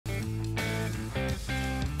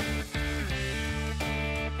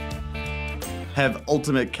have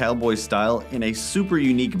ultimate cowboy style in a super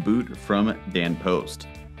unique boot from Dan Post.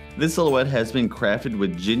 This silhouette has been crafted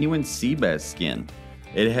with genuine sea bass skin.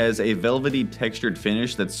 It has a velvety textured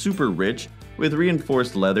finish that's super rich with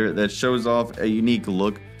reinforced leather that shows off a unique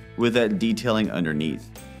look with that detailing underneath.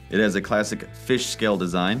 It has a classic fish scale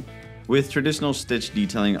design with traditional stitch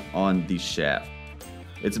detailing on the shaft.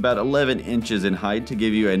 It's about 11 inches in height to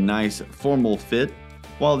give you a nice formal fit,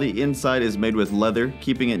 while the inside is made with leather,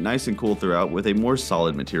 keeping it nice and cool throughout with a more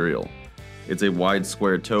solid material. It's a wide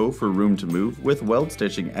square toe for room to move with weld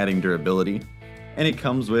stitching adding durability, and it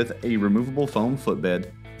comes with a removable foam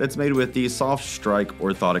footbed that's made with the soft strike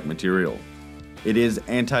orthotic material. It is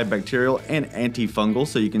antibacterial and antifungal,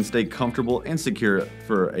 so you can stay comfortable and secure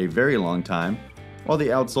for a very long time, while the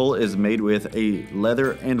outsole is made with a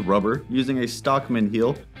leather and rubber using a Stockman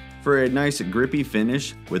heel for a nice grippy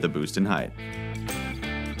finish with a boost in height.